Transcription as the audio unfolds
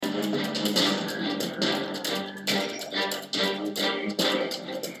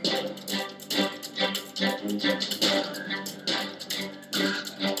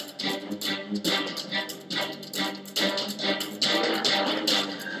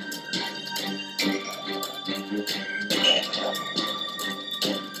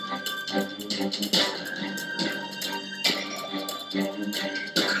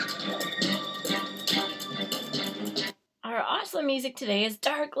music today is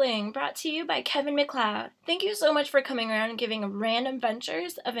Darkling, brought to you by Kevin MacLeod. Thank you so much for coming around and giving Random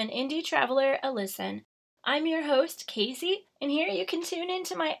Ventures of an Indie Traveler a listen. I'm your host, Casey, and here you can tune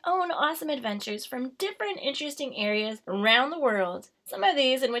into my own awesome adventures from different interesting areas around the world. Some of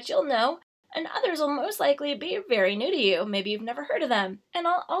these in which you'll know, and others will most likely be very new to you. Maybe you've never heard of them. And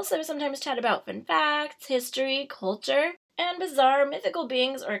I'll also sometimes chat about fun facts, history, culture, and bizarre mythical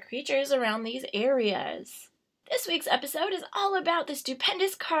beings or creatures around these areas. This week's episode is all about the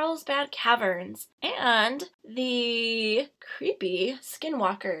stupendous Carlsbad Caverns and the creepy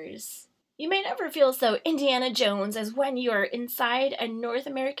skinwalkers. You may never feel so Indiana Jones as when you are inside a North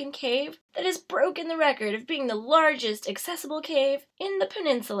American cave that has broken the record of being the largest accessible cave in the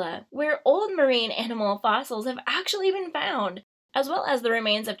peninsula, where old marine animal fossils have actually been found, as well as the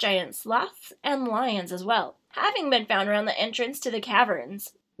remains of giant sloths and lions as well, having been found around the entrance to the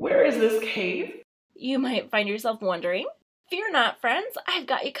caverns. Where is this cave? You might find yourself wondering. Fear not, friends, I've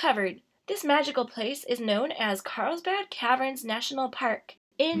got you covered. This magical place is known as Carlsbad Caverns National Park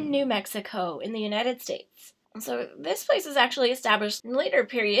in New Mexico in the United States. So this place was actually established in a later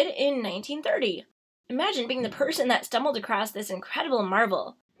period in 1930. Imagine being the person that stumbled across this incredible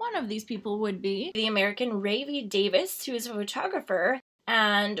marvel. One of these people would be the American Ray V. Davis, who is a photographer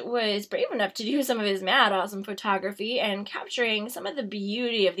and was brave enough to do some of his mad awesome photography and capturing some of the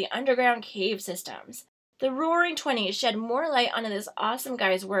beauty of the underground cave systems. The Roaring Twenties shed more light onto this awesome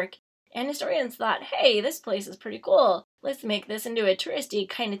guy's work, and historians thought, hey, this place is pretty cool. Let's make this into a touristy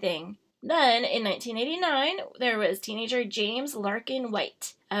kind of thing. Then, in 1989, there was teenager James Larkin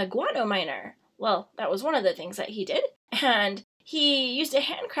White, a guano miner. Well, that was one of the things that he did, and he used a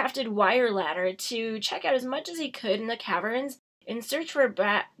handcrafted wire ladder to check out as much as he could in the caverns in search for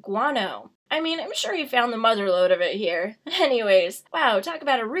guano. I mean, I'm sure he found the motherlode of it here. Anyways, wow, talk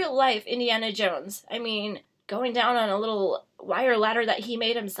about a real-life Indiana Jones. I mean, going down on a little wire ladder that he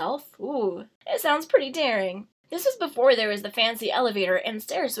made himself? Ooh, it sounds pretty daring. This was before there was the fancy elevator and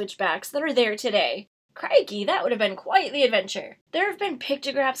stair switchbacks that are there today. Crikey, that would have been quite the adventure. There have been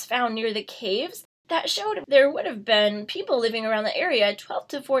pictographs found near the caves that showed there would have been people living around the area 12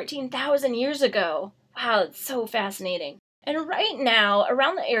 to 14,000 years ago. Wow, it's so fascinating. And right now,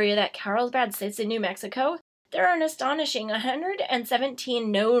 around the area that Carlsbad sits in New Mexico, there are an astonishing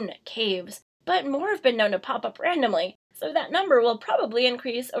 117 known caves, but more have been known to pop up randomly, so that number will probably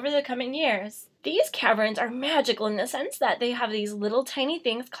increase over the coming years. These caverns are magical in the sense that they have these little tiny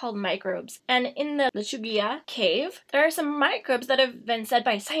things called microbes, and in the Lechuga cave, there are some microbes that have been said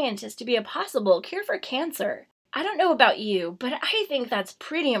by scientists to be a possible cure for cancer. I don't know about you, but I think that's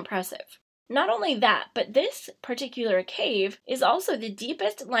pretty impressive. Not only that, but this particular cave is also the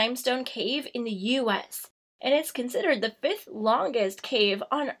deepest limestone cave in the U.S., and it's considered the 5th longest cave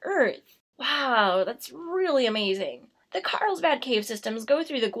on Earth. Wow, that's really amazing. The Carlsbad cave systems go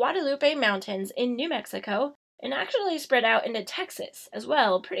through the Guadalupe Mountains in New Mexico and actually spread out into Texas as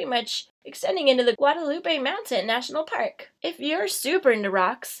well, pretty much extending into the Guadalupe Mountain National Park. If you're super into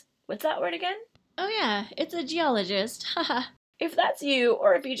rocks, what's that word again? Oh yeah, it's a geologist, haha. If that's you,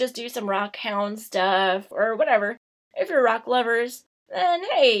 or if you just do some rock hound stuff, or whatever, if you're rock lovers, then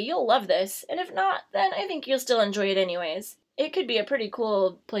hey, you'll love this. And if not, then I think you'll still enjoy it anyways. It could be a pretty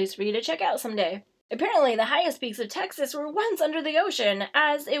cool place for you to check out someday. Apparently, the highest peaks of Texas were once under the ocean,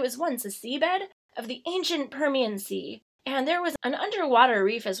 as it was once a seabed of the ancient Permian Sea. And there was an underwater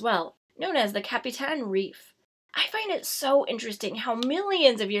reef as well, known as the Capitan Reef. I find it so interesting how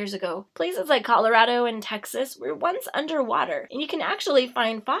millions of years ago, places like Colorado and Texas were once underwater, and you can actually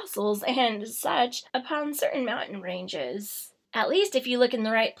find fossils and such upon certain mountain ranges. At least if you look in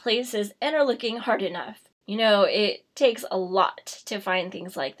the right places and are looking hard enough. You know, it takes a lot to find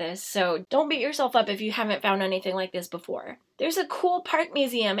things like this, so don't beat yourself up if you haven't found anything like this before. There's a cool park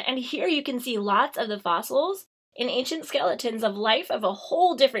museum, and here you can see lots of the fossils and ancient skeletons of life of a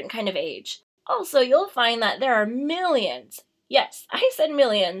whole different kind of age. Also, you'll find that there are millions, yes, I said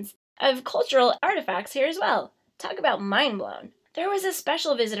millions, of cultural artifacts here as well. Talk about mind blown. There was a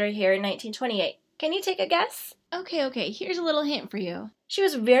special visitor here in 1928. Can you take a guess? Okay, here's a little hint for you. She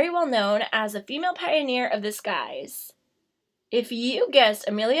was very well known as a female pioneer of the skies. If you guessed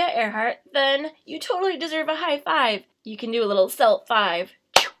Amelia Earhart, then you totally deserve a high five. You can do a little Celt 5.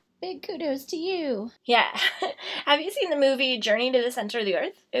 Big kudos to you. Yeah. Have you seen the movie Journey to the Center of the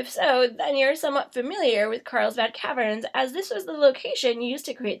Earth? If so, then you're somewhat familiar with Carlsbad Caverns, as this was the location used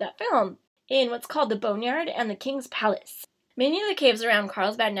to create that film, in what's called the Boneyard and the King's Palace. Many of the caves around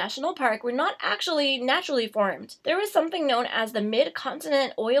Carlsbad National Park were not actually naturally formed. There was something known as the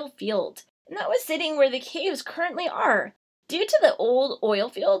Mid-Continent Oil Field, and that was sitting where the caves currently are. Due to the old oil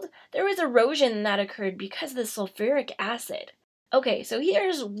field, there was erosion that occurred because of the sulfuric acid. Okay, so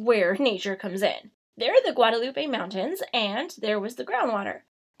here's where nature comes in. There are the Guadalupe Mountains, and there was the groundwater.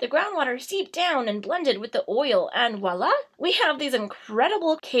 The groundwater seeped down and blended with the oil, and voila, we have these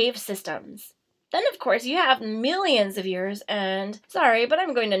incredible cave systems. Then, of course, you have millions of years, and sorry, but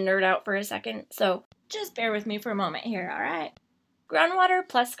I'm going to nerd out for a second, so just bear with me for a moment here, alright? Groundwater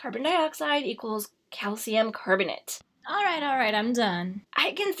plus carbon dioxide equals calcium carbonate. Alright, I'm done.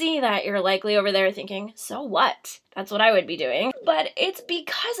 I can see that you're likely over there thinking, so what? That's what I would be doing. But it's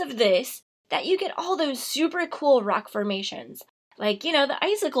because of this that you get all those super cool rock formations. Like, the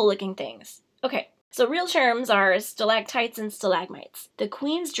icicle-looking things. Okay, so real terms are stalactites and stalagmites. The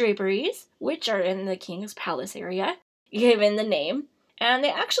queen's draperies, which are in the king's palace area, given the name, and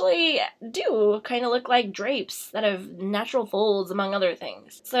they actually do kind of look like drapes that have natural folds, among other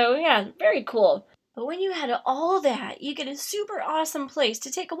things. So yeah, very cool. But when you had all that, you get a super awesome place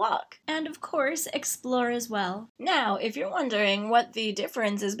to take a walk. And of course, explore as well. Now, if you're wondering what the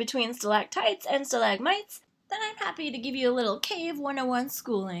difference is between stalactites and stalagmites, then I'm happy to give you a little Cave 101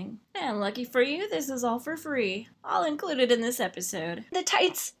 schooling. And lucky for you, this is all for free. All included in this episode. The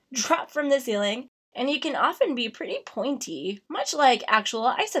tights drop from the ceiling, and you can often be pretty pointy, much like actual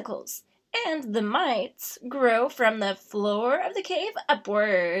icicles. And the mites grow from the floor of the cave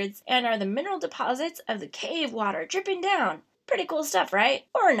upwards and are the mineral deposits of the cave water dripping down. Pretty cool stuff, right?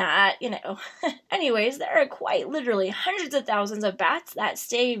 Or not, Anyways, there are quite literally hundreds of thousands of bats that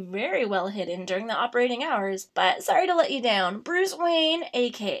stay very well hidden during the operating hours. But sorry to let you down, Bruce Wayne,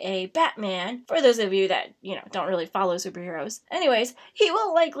 aka Batman, for those of you that, don't really follow superheroes. Anyways, he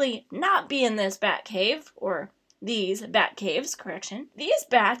will likely not be in this bat cave, or these bat caves, correction. These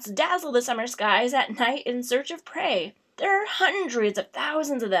bats dazzle the summer skies at night in search of prey. There are hundreds of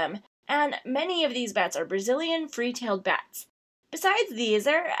thousands of them, and many of these bats are Brazilian free-tailed bats. Besides these,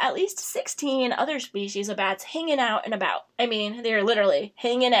 there are at least 16 other species of bats hanging out and about. I mean, they're literally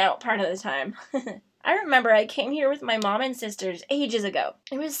hanging out part of the time. I remember I came here with my mom and sisters ages ago.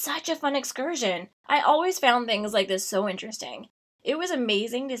 It was such a fun excursion. I always found things like this so interesting. It was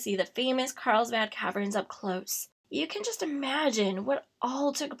amazing to see the famous Carlsbad Caverns up close. You can just imagine what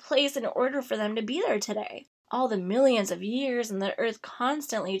all took place in order for them to be there today. All the millions of years and the earth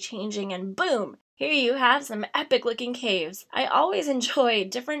constantly changing, and boom! Here you have some epic-looking caves. I always enjoy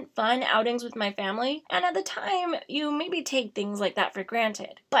different fun outings with my family, and at the time, you maybe take things like that for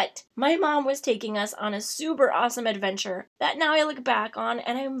granted. But my mom was taking us on a super awesome adventure that now I look back on,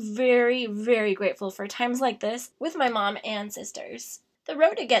 and I'm very, very grateful for times like this with my mom and sisters. The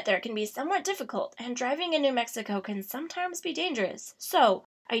road to get there can be somewhat difficult, and driving in New Mexico can sometimes be dangerous. So,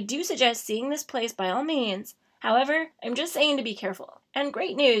 I do suggest seeing this place by all means. However, I'm just saying to be careful. And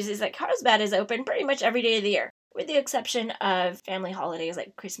great news is that Carlsbad is open pretty much every day of the year, with the exception of family holidays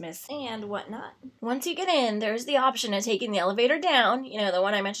like Christmas and whatnot. Once you get in, there's the option of taking the elevator down, the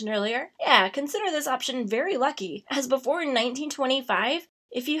one I mentioned earlier. Yeah, consider this option very lucky, as before in 1925,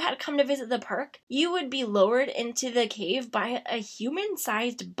 if you had come to visit the park, you would be lowered into the cave by a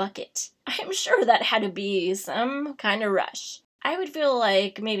human-sized bucket. I'm sure that had to be some kind of rush. I would feel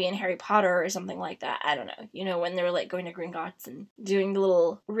like maybe in Harry Potter or something like that. I don't know. When they were like going to Gringotts and doing the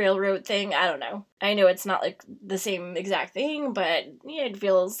little railroad thing. I don't know. I know it's not like the same exact thing, but it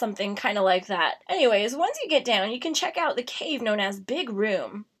feels something kind of like that. Anyways, once you get down, you can check out the cave known as Big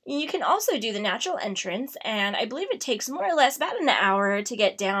Room. You can also do the natural entrance, and I believe it takes more or less about an hour to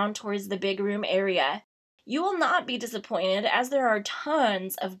get down towards the Big Room area. You will not be disappointed, as there are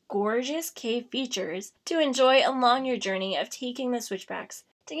tons of gorgeous cave features to enjoy along your journey of taking the switchbacks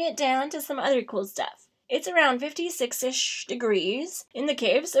to get down to some other cool stuff. It's around 56-ish degrees in the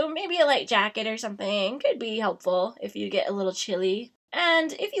cave, so maybe a light jacket or something could be helpful if you get a little chilly.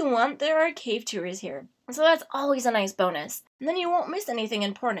 And if you want, there are cave tours here, so that's always a nice bonus. And then you won't miss anything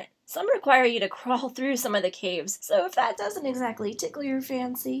important. Some require you to crawl through some of the caves, so if that doesn't exactly tickle your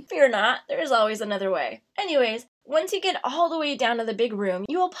fancy, fear not, there is always another way. Anyways, once you get all the way down to the big room,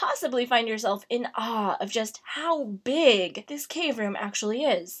 you will possibly find yourself in awe of just how big this cave room actually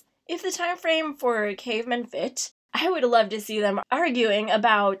is. If the time frame for cavemen fit, I would love to see them arguing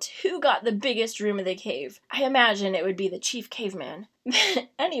about who got the biggest room of the cave. I imagine it would be the chief caveman.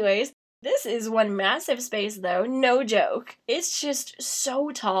 Anyways, this is one massive space though, no joke. It's just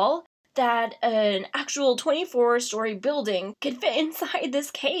so tall that an actual 24-story building could fit inside this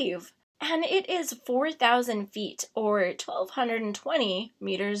cave. And it is 4,000 feet, or 1,220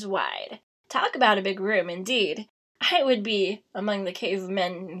 meters wide. Talk about a big room, indeed. I would be, among the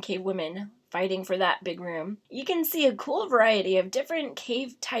cavemen and cavewomen, fighting for that big room. You can see a cool variety of different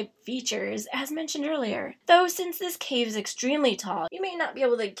cave-type features, as mentioned earlier. Though since this cave is extremely tall, you may not be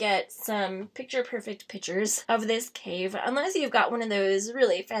able to get some picture-perfect pictures of this cave unless you've got one of those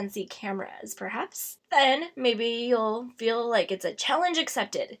really fancy cameras, perhaps. Then maybe you'll feel like it's a challenge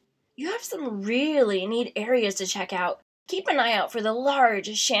accepted. You have some really neat areas to check out. Keep an eye out for the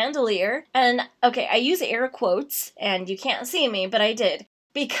large chandelier, and okay, I use air quotes, and you can't see me, but I did,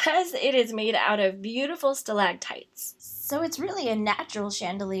 because it is made out of beautiful stalactites. So it's really a natural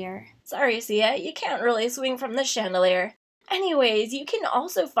chandelier. Sorry, Sia, you can't really swing from the chandelier. Anyways, you can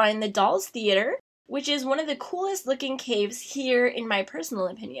also find the Dolls Theater, which is one of the coolest looking caves here in my personal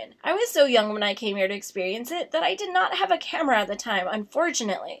opinion. I was so young when I came here to experience it that I did not have a camera at the time,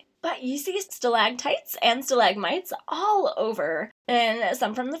 unfortunately. But you see stalactites and stalagmites all over, and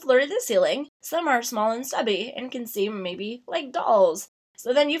some from the floor to the ceiling. Some are small and stubby and can seem maybe like dolls.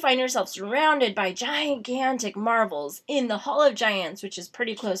 So then you find yourself surrounded by gigantic marvels in the Hall of Giants, which is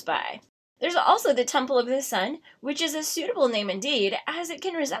pretty close by. There's also the Temple of the Sun, which is a suitable name indeed, as it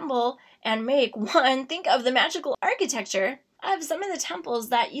can resemble and make one think of the magical architecture of some of the temples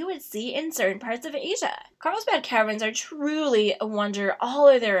that you would see in certain parts of Asia. Carlsbad Caverns are truly a wonder all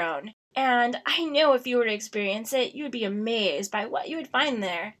of their own, and I know if you were to experience it, you would be amazed by what you would find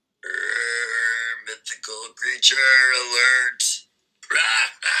there. Mythical creature alert!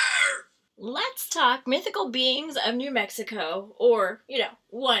 Let's talk mythical beings of New Mexico, or,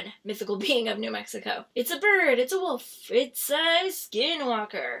 one mythical being of New Mexico. It's a bird, it's a wolf, it's a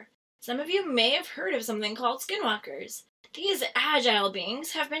skinwalker. Some of you may have heard of something called skinwalkers. These agile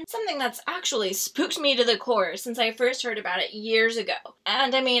beings have been something that's actually spooked me to the core since I first heard about it years ago.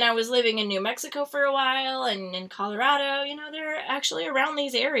 And I was living in New Mexico for a while, and in Colorado, they're actually around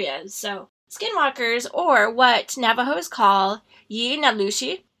these areas. So, skinwalkers, or what Navajos call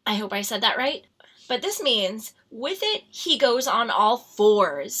Yinalushi, I hope I said that right, but this means, with it, he goes on all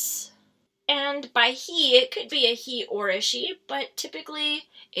fours. And by he, it could be a he or a she, but typically,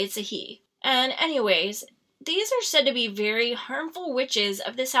 it's a he. And anyways, these are said to be very harmful witches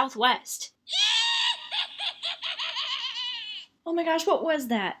of the Southwest. Oh my gosh, what was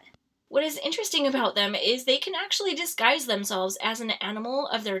that? What is interesting about them is they can actually disguise themselves as an animal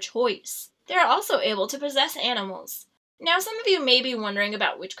of their choice. They are also able to possess animals. Now, some of you may be wondering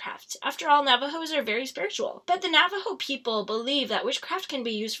about witchcraft. After all, Navajos are very spiritual. But the Navajo people believe that witchcraft can be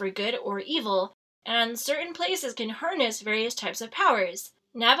used for good or evil, and certain places can harness various types of powers.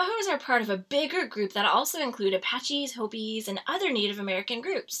 Navajos are part of a bigger group that also include Apaches, Hopis, and other Native American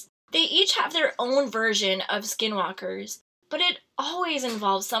groups. They each have their own version of skinwalkers, but it always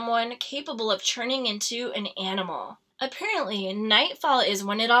involves someone capable of turning into an animal. Apparently, nightfall is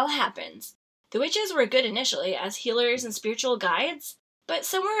when it all happens. The witches were good initially as healers and spiritual guides, but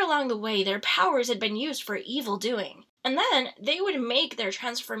somewhere along the way their powers had been used for evil doing. And then they would make their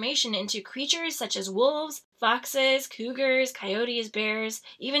transformation into creatures such as wolves, foxes, cougars, coyotes, bears,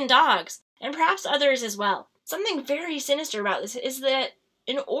 even dogs, and perhaps others as well. Something very sinister about this is that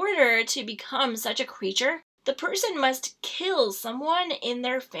in order to become such a creature, the person must kill someone in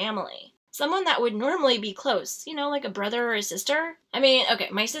their family. Someone that would normally be close, like a brother or a sister.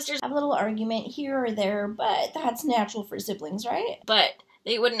 My sisters have a little argument here or there, but that's natural for siblings, right? But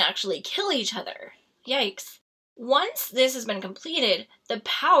they wouldn't actually kill each other. Yikes. Once this has been completed, the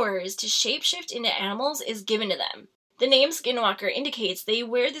powers to shapeshift into animals is given to them. The name Skinwalker indicates they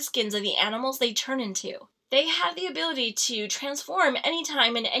wear the skins of the animals they turn into. They have the ability to transform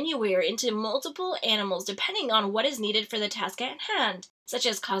anytime and anywhere into multiple animals depending on what is needed for the task at hand, such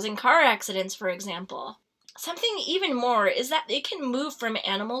as causing car accidents, for example. Something even more is that they can move from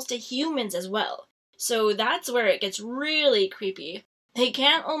animals to humans as well. So that's where it gets really creepy. They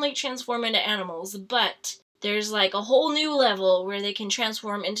can't only transform into animals, but there's like a whole new level where they can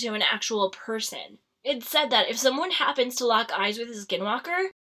transform into an actual person. It's said that if someone happens to lock eyes with a skinwalker,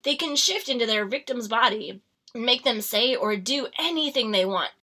 they can shift into their victim's body and make them say or do anything they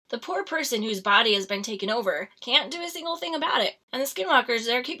want. The poor person whose body has been taken over can't do a single thing about it. And the skinwalkers,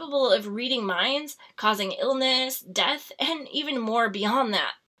 they're capable of reading minds, causing illness, death, and even more beyond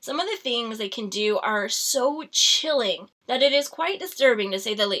that. Some of the things they can do are so chilling that it is quite disturbing to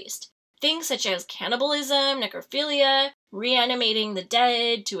say the least. Things such as cannibalism, necrophilia, reanimating the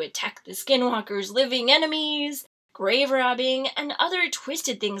dead to attack the skinwalkers' living enemies, grave robbing, and other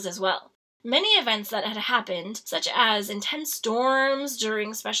twisted things as well. Many events that had happened, such as intense storms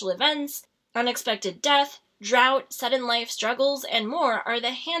during special events, unexpected death, drought, sudden life struggles, and more are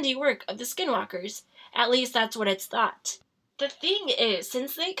the handiwork of the skinwalkers. At least that's what it's thought. The thing is,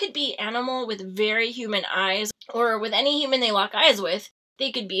 since they could be animal with very human eyes, or with any human they lock eyes with,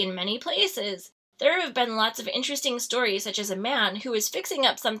 They could be in many places. There have been lots of interesting stories, such as a man who was fixing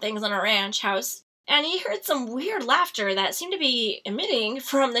up some things on a ranch house, and he heard some weird laughter that seemed to be emitting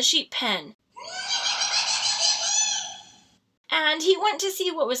from the sheep pen. And he went to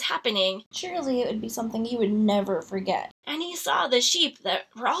see what was happening. Surely it would be something he would never forget. And he saw the sheep that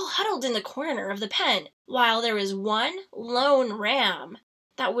were all huddled in the corner of the pen, while there was one lone ram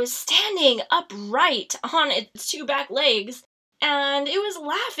that was standing upright on its two back legs, and it was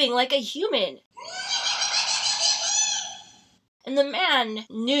laughing like a human. And the man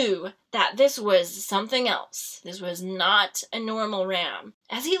knew that this was something else. This was not a normal ram.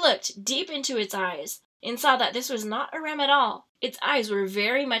 As he looked deep into its eyes and saw that this was not a ram at all, its eyes were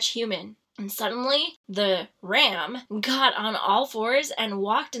very much human. And suddenly, the ram got on all fours and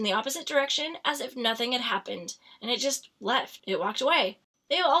walked in the opposite direction as if nothing had happened. And it just left. It walked away.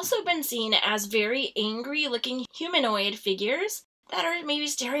 They have also been seen as very angry-looking humanoid figures that are maybe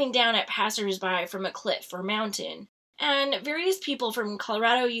staring down at passers-by from a cliff or mountain. And various people from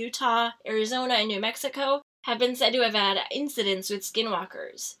Colorado, Utah, Arizona, and New Mexico have been said to have had incidents with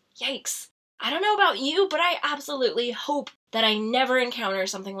skinwalkers. Yikes. I don't know about you, but I absolutely hope that I never encounter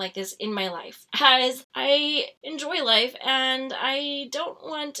something like this in my life, as I enjoy life and I don't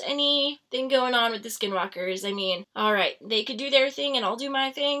want anything going on with the skinwalkers. I mean, alright, they could do their thing and I'll do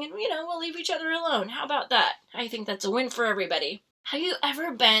my thing and, we'll leave each other alone. How about that? I think that's a win for everybody. Have you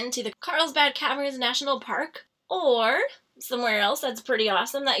ever been to the Carlsbad Caverns National Park? Or somewhere else that's pretty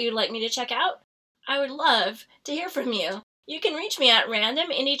awesome that you'd like me to check out? I would love to hear from you. You can reach me at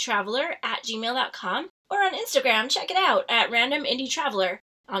randomindytraveler@gmail.com or on Instagram, check it out, at randomindytraveler.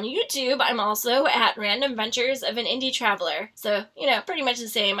 On YouTube, I'm also at Random Ventures of an Indie Traveler. So, pretty much the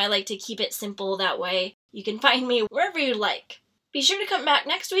same. I like to keep it simple that way. You can find me wherever you like. Be sure to come back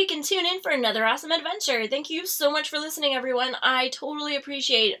next week and tune in for another awesome adventure. Thank you so much for listening, everyone. I totally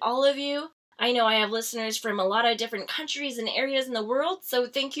appreciate all of you. I know I have listeners from a lot of different countries and areas in the world, so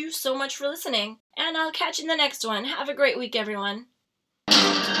thank you so much for listening. And I'll catch you in the next one. Have a great week, everyone.